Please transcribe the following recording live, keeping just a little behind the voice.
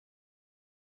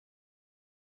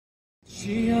幸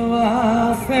せ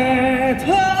と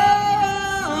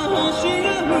星が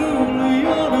降る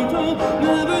夜と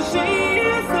眩し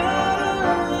さ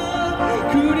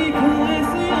繰り返す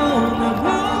ようなほ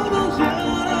どじゃ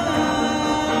な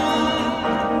い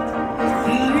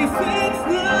大切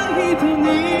な人に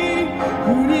降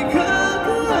りかか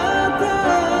った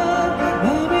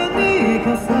雨に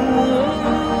傘を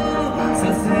さ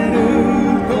せる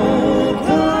こと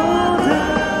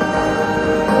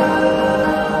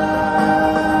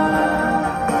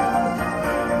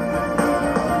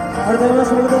改めまし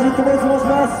て僕たちItboysと申し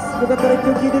ます。よかったら一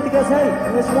曲聴いていってください。お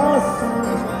願いします。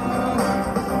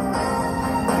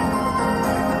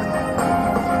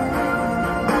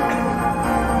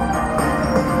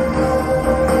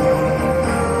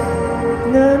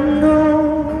何の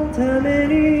ため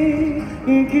に生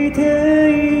きて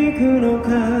いくのか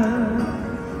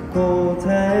答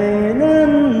えな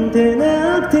んてな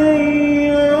くていい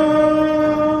よ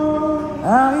会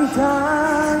いた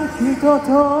い人と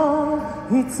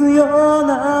必要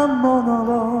なもの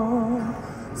を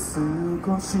少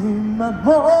し守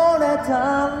れた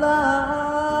ら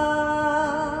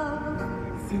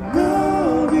背伸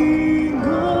びの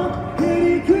へ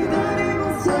りくだりも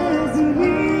せずに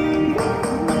も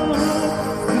う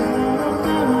そのま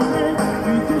まで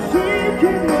愛しい気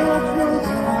持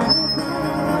ちを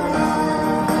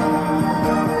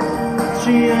幸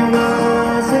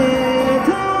せと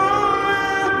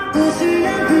星が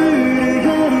降る夜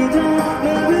と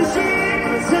眩し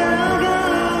さが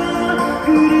繰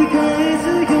り返す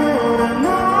ようなも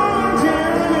んじゃ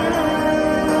ない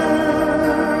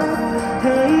大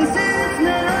切な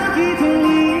人に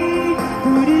降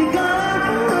りかか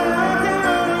っ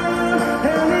た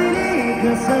雨に傘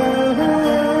を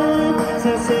さ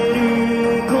せる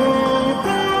こと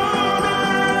だ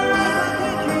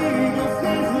気がせ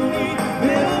ずに目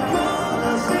を凝ら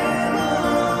しても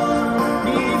見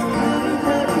つかるた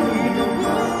びのも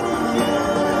のじゃ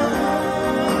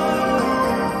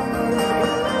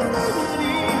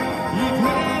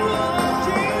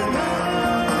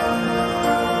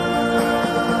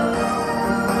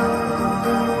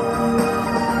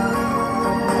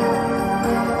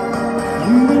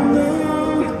夢の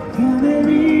ため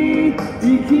に生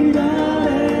きら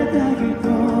れた人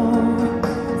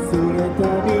それた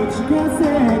道が世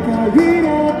界だ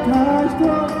った人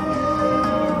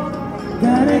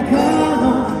誰かの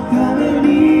ために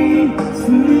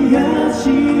費やし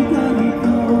た人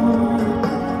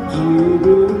自分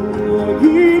を生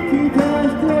きた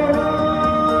人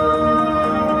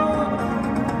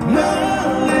誰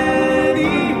に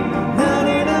なれ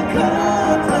なか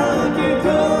ったけど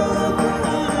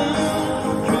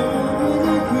今日の僕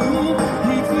を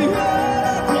いつやら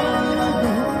と思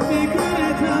ってくれ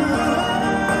た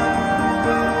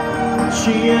幸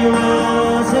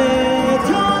せ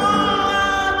と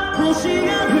星が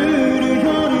降る夜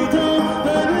と眩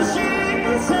し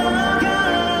さが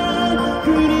繰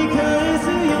り返す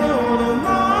ようなも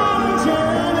んじゃ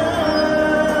ない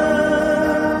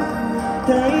大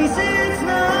切な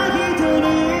人に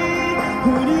降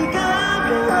りか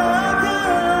か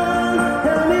った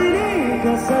雨に傘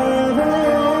を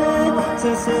さ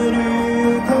せる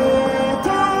こと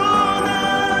だ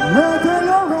また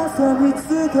弱さ見つ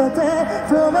けて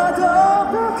戸惑う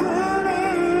僕に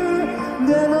で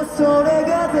もそれ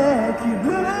ができる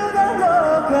だろ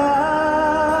うか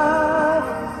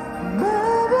目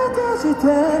を閉じて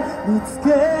見つけ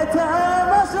た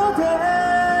場所で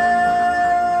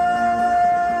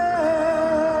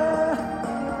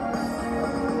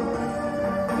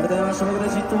改めまして僕た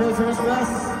ちItboysと申します。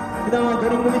普段は5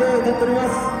人組で歌っておりま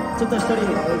す。ちょっと1人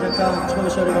若干遅刻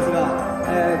しておりますが、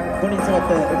5人揃っ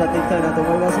て歌っていきたいなと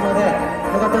思いますので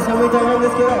よかったら寒いと思うんで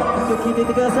すけど一曲聴いていっ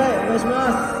てください。お願いし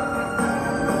ます。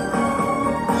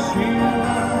幸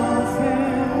せ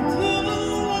と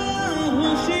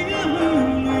星が降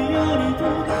る夜と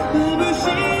眩し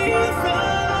さ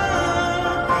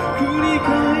繰り返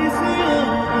すよ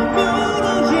うなも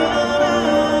のじゃな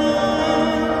い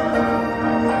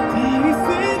大切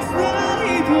な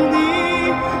人に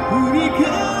降りか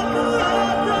か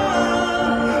った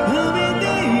雨に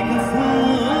傘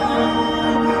を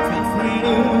させる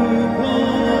こ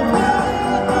とだ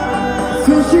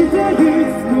そしてい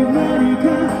つの間にか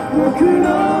僕の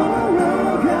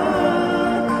心が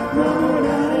守ら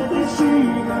れてし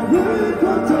まうこ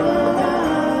とだ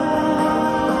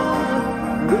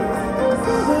いつもそ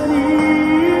ばに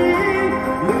い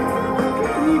つも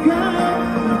君が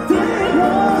いてほ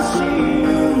しい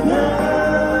んだ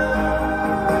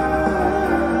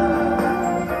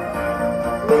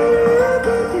見上げ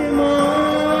ても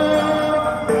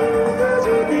目を閉じ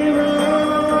ても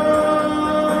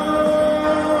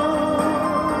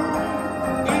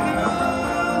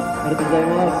ござい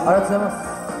ます。ありがとうございます。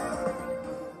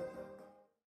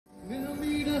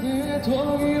涙で途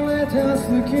切れた隙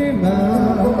間、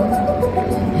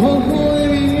微笑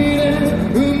みで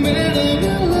埋めな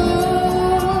がら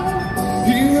日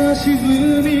は沈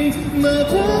みま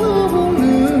た昇る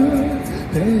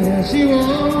ページを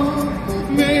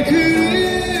めくる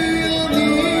ように、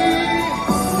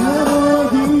あの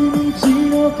日道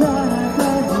の彼方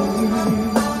に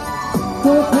答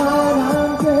えな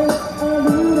んてある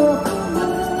のかな。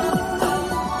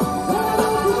歩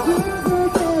き続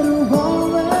ける本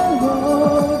音を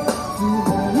つ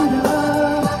ないだ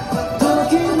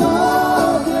時の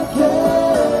かけら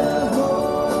を、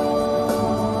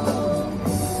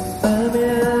雨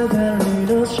上がり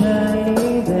のシャイニ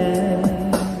ーデ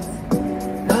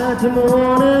ー、あても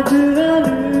なく歩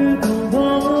こ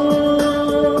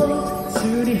う、す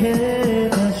り減っ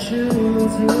たシュー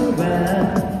ズは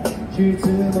傷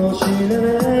も知らな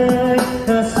い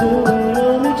明日への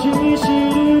道し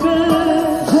るべ、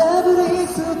破り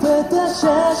捨てた写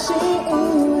真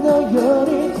のよう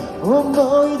に思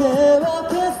い出は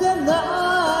消せない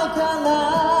から、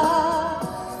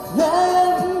悩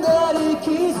んだり傷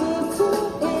つ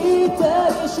いた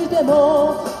りしても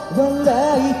笑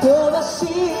い飛ばし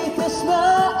てしま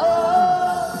お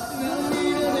う。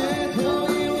涙で途切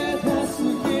れた隙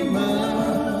間、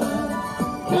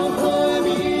微笑み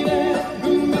で埋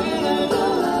めなが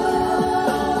ら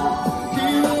日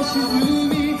は沈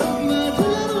みまた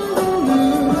昇る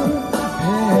ペ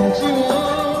ージを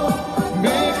め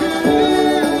くる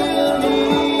ように、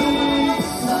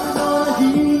あの日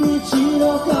道の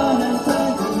彼方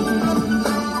に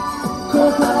答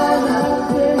えなん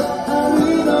てある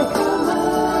のかな。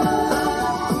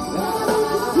歩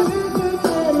き続け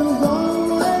る本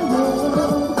音を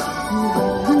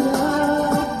つない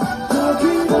だ時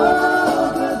の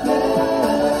かけ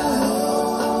らを、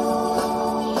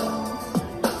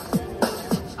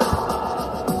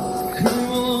雲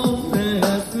を照ら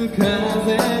す風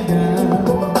が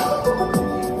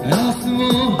明日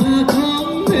を運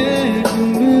んでく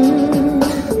る、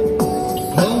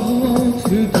頬を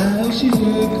伝う雫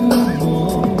も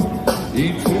い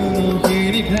つの日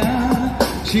にか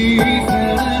小さ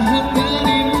な花に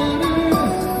なる、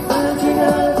あきら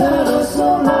たの空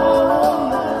の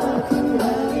中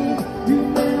に夢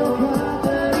を語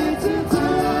り続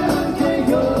け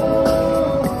よう。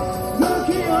不器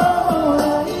用な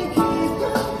生き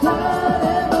方で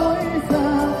もいいさ、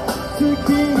好き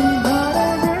になれ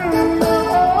るよ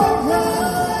うな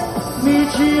道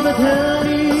端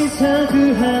に咲く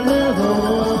花を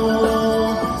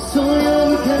そよ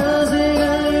ぐ風が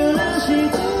揺らして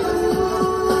る、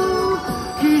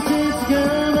季節が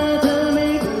また巡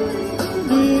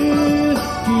る、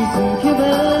気づけば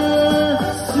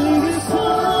すぐそ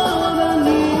ばに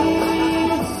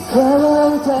乾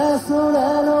いた空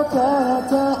の彼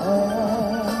方へ、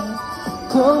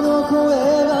この声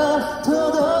は届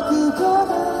くか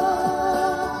な。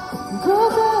答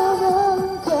えなん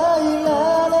かいら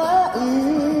ない、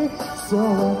それ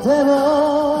でも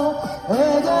描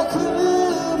く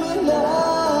未来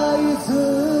図。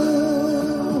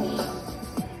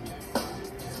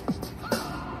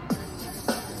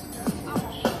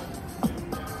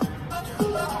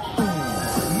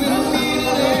涙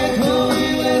で途切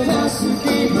れた隙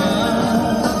間、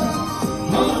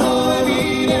微笑み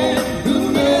で埋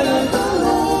めながら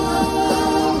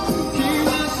日は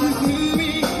沈み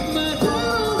また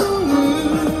昇る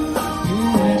ペ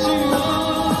ージを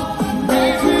め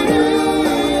くる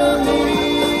ように、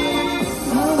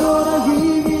あの日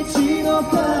道の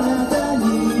彼方に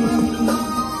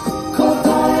答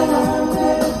えなんて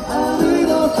ある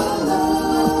のかな。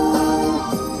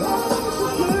歩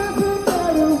き続け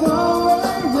る想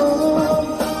いを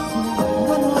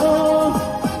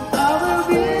I will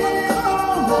be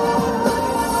alright。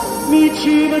 道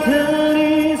端に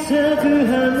咲く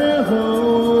花を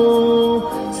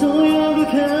そよぐ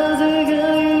風が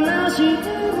揺らして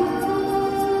る、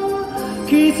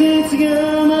季節が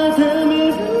また巡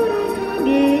る、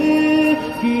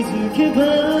気づけば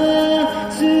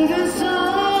すぐそ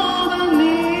ばに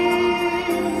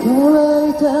乾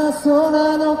いた空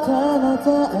の彼方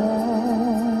へ、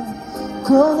こ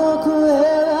の声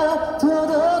は届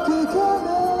くかな。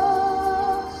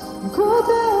答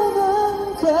えな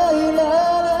んかいら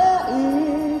ない、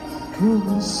踏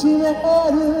みしめ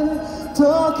る時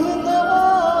の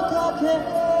かけら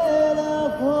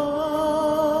を。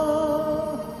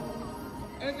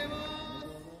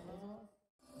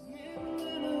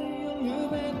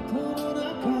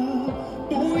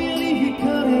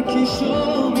気象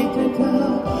見てた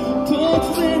突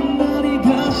然鳴り出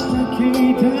した携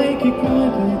帯聞こえ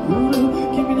てくる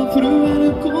君の震える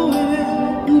声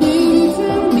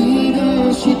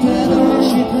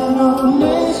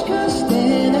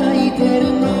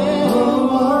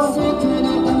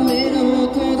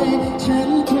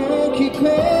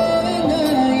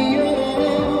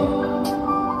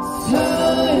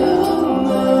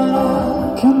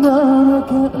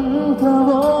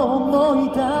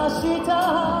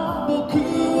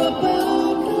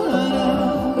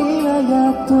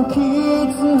と気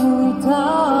づいた。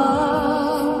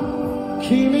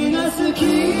君が好き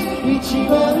一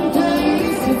番大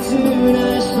切な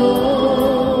人、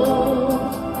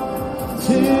ず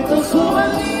っとそば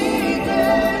にいて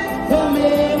ダメ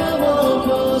な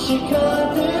僕を叱っ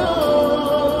てよ。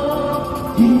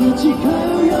今誓う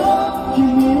よ君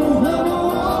を守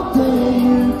ってゆ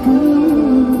く。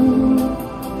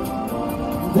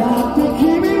だって君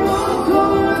をこ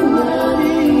んなに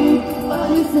愛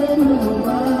せるのは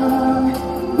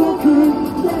僕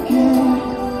だけ。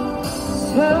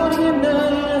さりげない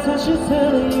優しさ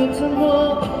でいつも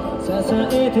支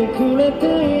えてくれて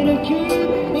いる君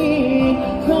に、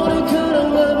これから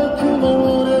は僕も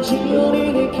同じように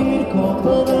できること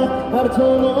があると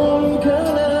思うか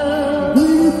ら。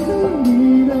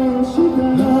君が明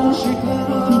日一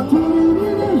人に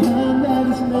悩んだり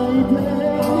しないで、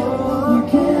抜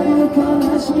ける悲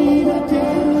しみだけ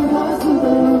のはずだ。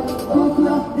僕は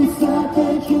いつだって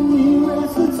君を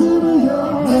包むよ。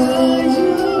大丈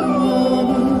夫、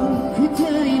二人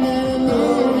なら乗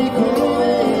り越え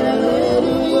られる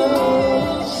よ。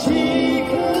しっ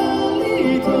か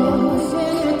りと背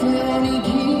中に握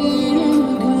る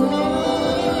から。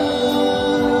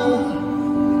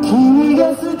君が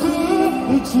好き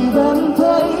一番大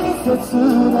切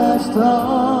な人、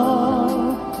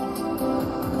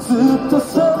ずっと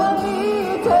そばに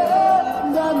いて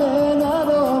ダメな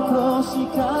僕を叱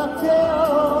ってよ。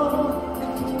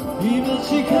今誓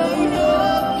うよ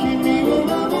君を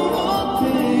守って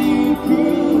ゆく。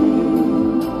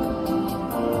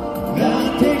だ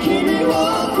って君を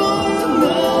こんな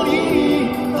に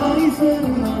愛せる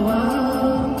のは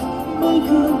僕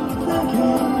だけ。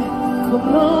この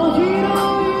広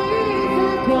い世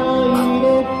界で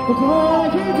僕は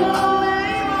一人ぼ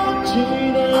っち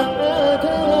だった。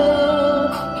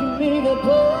君が僕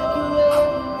を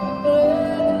変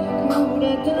えてくれ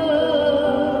た。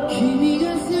君が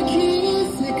好き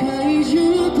世界中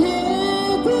で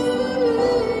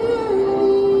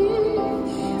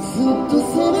ずっと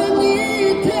そばに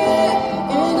いて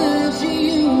同じ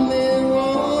夢を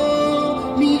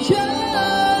見ちゃう。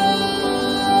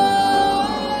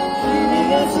君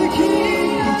が好き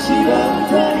一番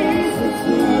大切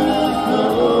な人、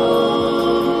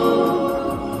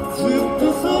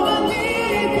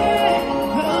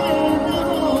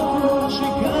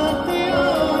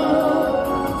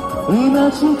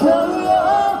今誓うよ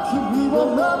君を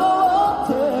守って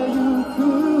ゆく。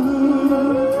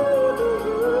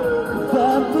だ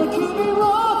って君を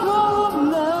こん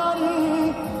なに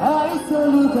愛せ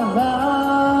るから。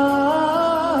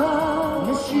も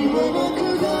しも僕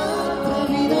が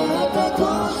旅立ったと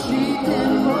して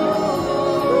も、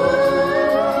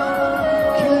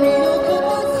君のこと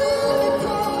ずっと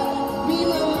見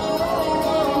守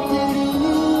ってる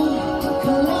か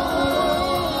ら。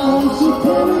愛して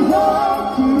るよ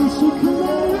苦しくな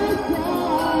るか、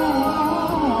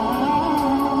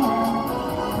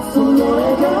その笑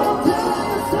顔絶や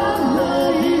さな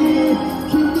い。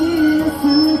君が好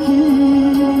き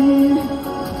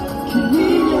君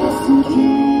が好き。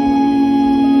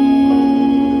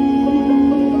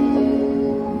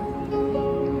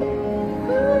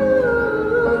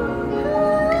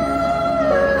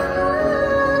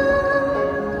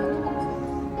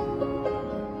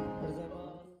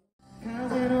風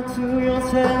の強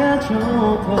さがちょっ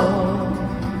と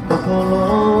心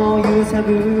を揺さぶ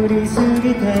りす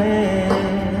ぎて、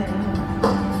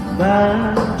真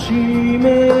面目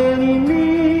に見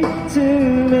つ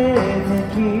めて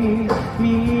君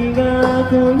が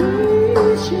恋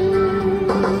しい。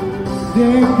で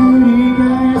繰り返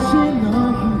しの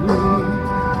日々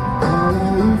青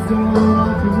い空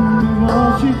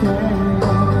をして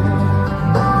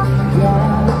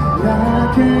焼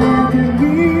けてみ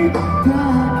た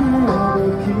けど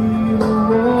昨日の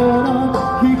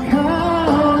光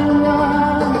は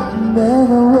目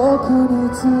の奥に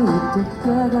ついて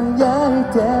輝い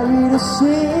ているし、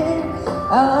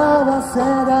合せ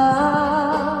だ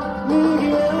無限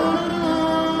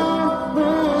の星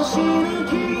の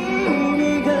君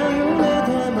が揺れた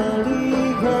マリ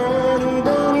ーゴールド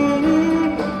に似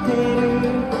てる。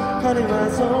彼は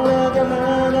それがま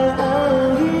だ青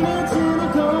い夏の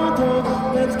こと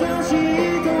懐かしい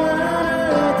と笑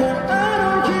ったあ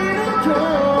の日の今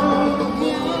日。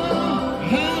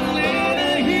晴れな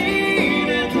い日で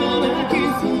と泣き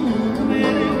そう目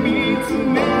で見つ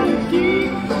める君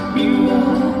を、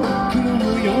雲の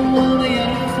ような優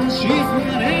しさ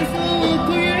でそっと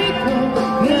ゆく。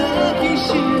抱きし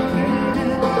めて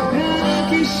抱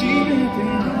きしめて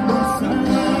さ、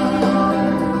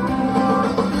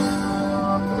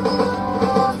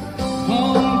本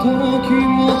当の気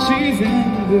持ち全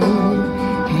部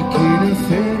吐き出す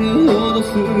せるほど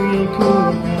強く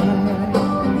ない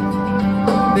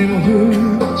でも不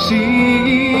思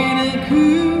議なく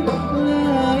ら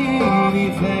いに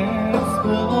絶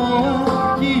望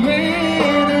は消え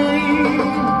ない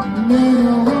目の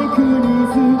奥に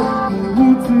ずっと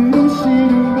映るシ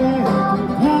ルエット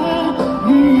が大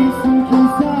好き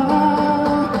さ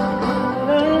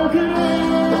花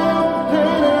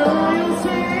を寄せ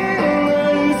合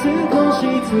い少し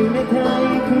冷た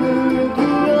い空気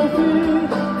を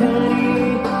二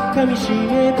人噛みし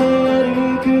めて歩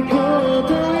くこ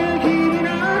とよ君な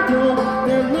ど名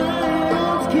前を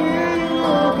つけよ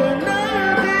うかな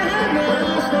って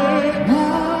話して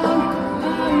I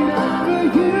love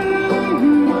you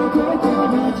の言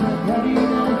葉じゃ足りな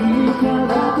いか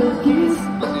らとキス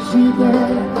して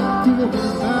気のつ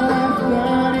まら二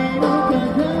人の影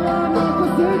を残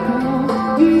す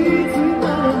といつま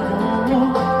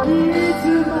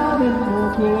でも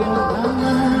このま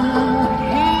ま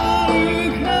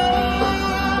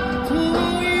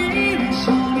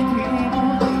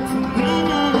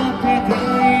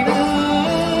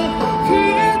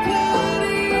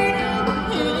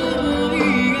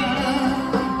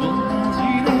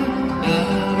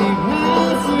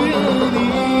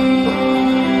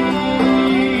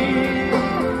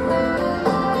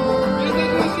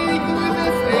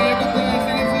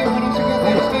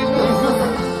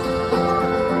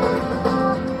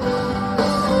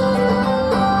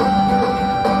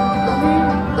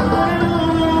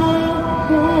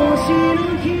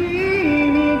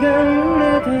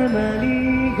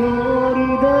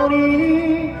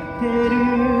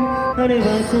あれは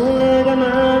それがま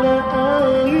だ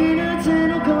青い夏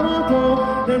のこ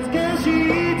と懐かしい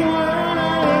と笑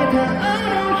えたあ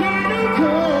の日の恋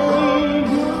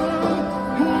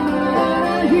離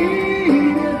れひ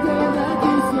れて泣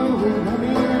きそうな目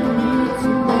を見つ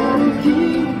める君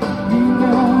が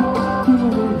雲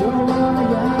のような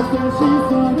優し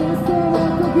さで空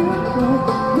とぐっと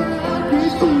抱き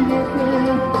しめて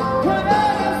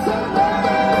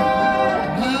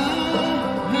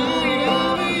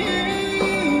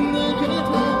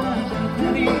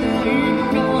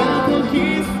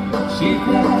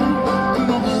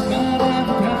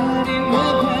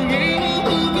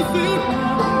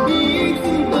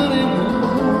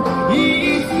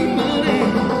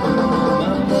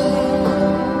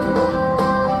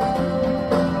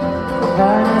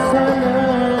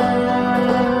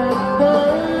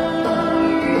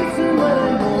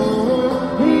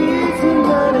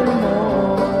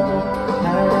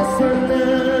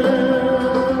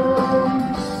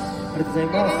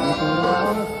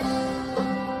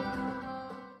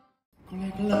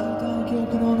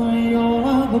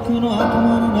僕の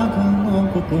頭の中の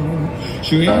こと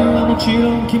主演はもち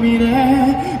ろん君で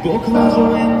僕は助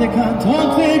演で監督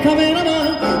でカメラマ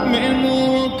ン目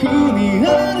の奥にあ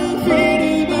るフィ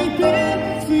ルムで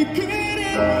作る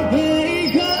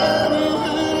映画の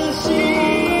話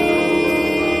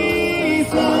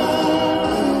さ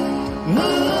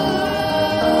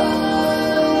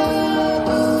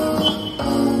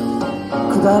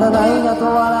くだらないなと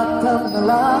笑ったんな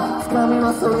ら掴み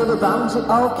はそれで万事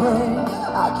OK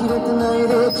呆れてない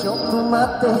でちょっと待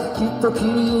ってきっと気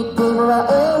に入ってもら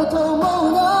えると思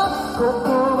うなこ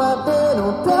こまで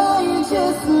のダイジ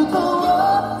ェストを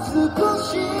少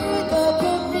しだけ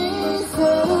見せ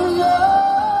るよ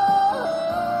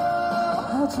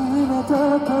初めて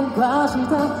喧嘩し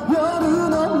た夜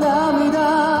の涙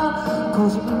個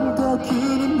人的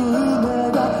に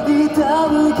胸が痛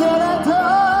むけれど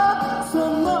そ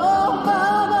のま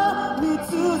ま見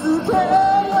続け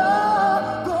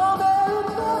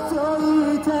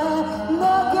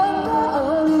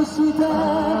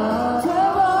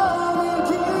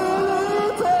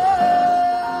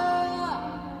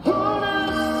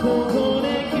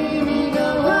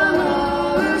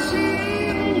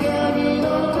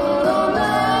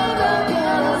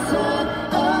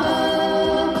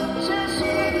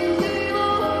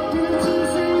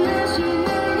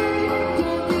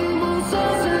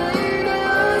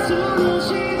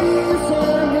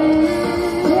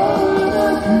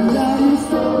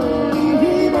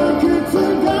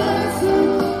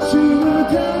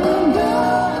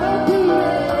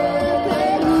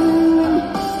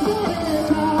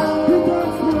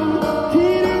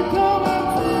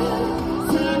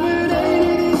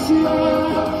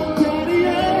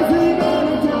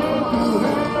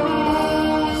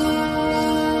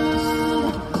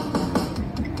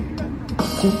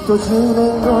きっと10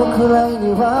年後くらい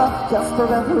にはキャスト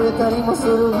が増えたりもす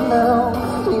るんだろ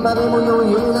う今でも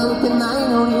余裕なんてない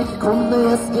のにこんな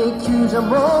安月給じゃ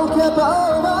もうキャ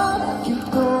バはきっ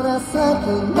と情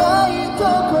けないと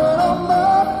ころも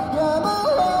山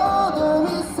ほど見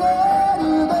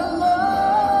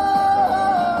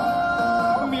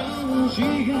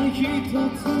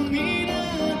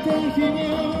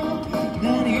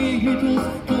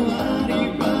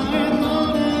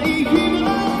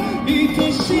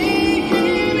しい日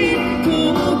々と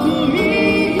も遠い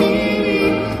日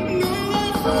々逃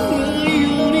さないよ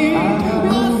うに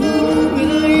忘れな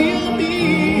いように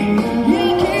焼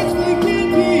き付け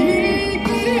ていく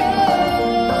よ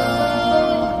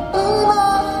今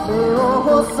目を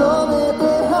細めて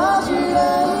走れ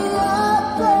合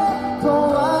って永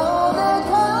遠で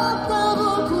勝った僕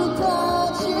た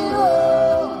ちを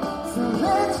すれ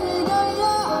違いや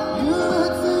憂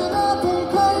鬱な展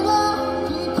開が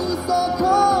引き裂こ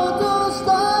うとした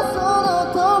その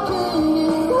時に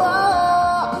は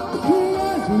う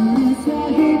るさ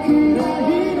いくら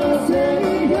いのせ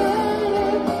いや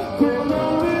この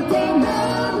歌何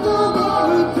度も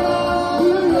歌う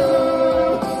よ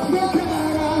だか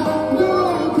らど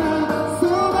うかそ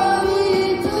ばに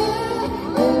いて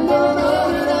エンドロ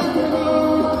ールなんても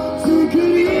う作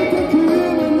りたくも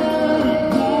ない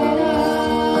から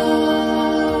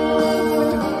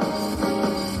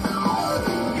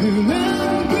不満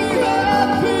クラ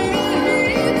ップがい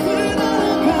つなの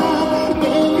か僕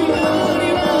らに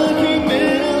は決め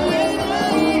られな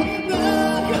いだ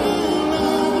から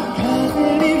風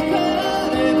に吹か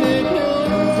れてく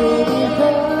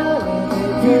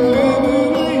ブルーム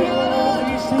は用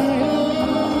意したよ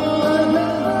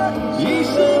一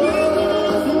緒に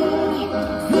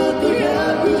ずっと焼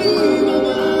くまま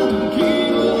気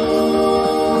を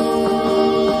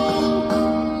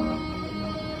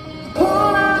ほ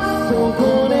らそこ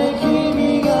で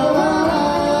君が笑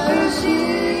うシー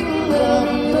ンが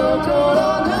見どころ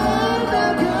なんだ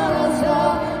からさ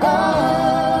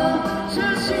写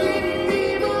真に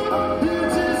も写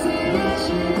せやし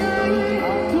ない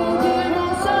とても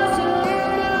些細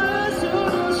なそ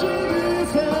の仕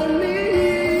草に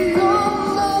こ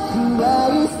んな暗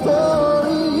いストー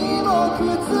リーも覆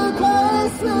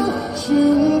す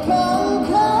瞬間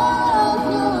が溢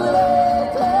れ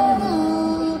てる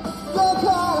だか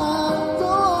らど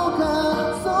うか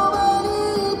そばに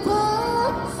いて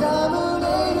サムネ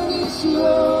イルにしよう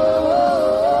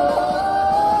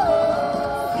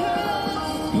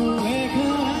これか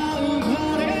ら生ま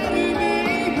れる名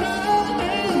場面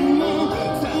も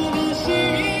探し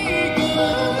に行こ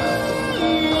う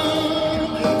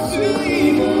酸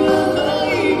いも甘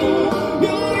いも寄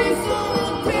り添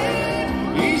って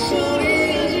一緒に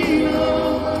味わお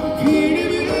うフィル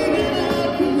ムがな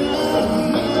くなる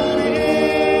まで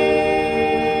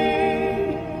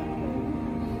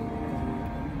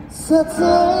撮影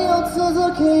を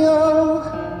続けよう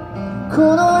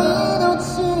この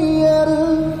命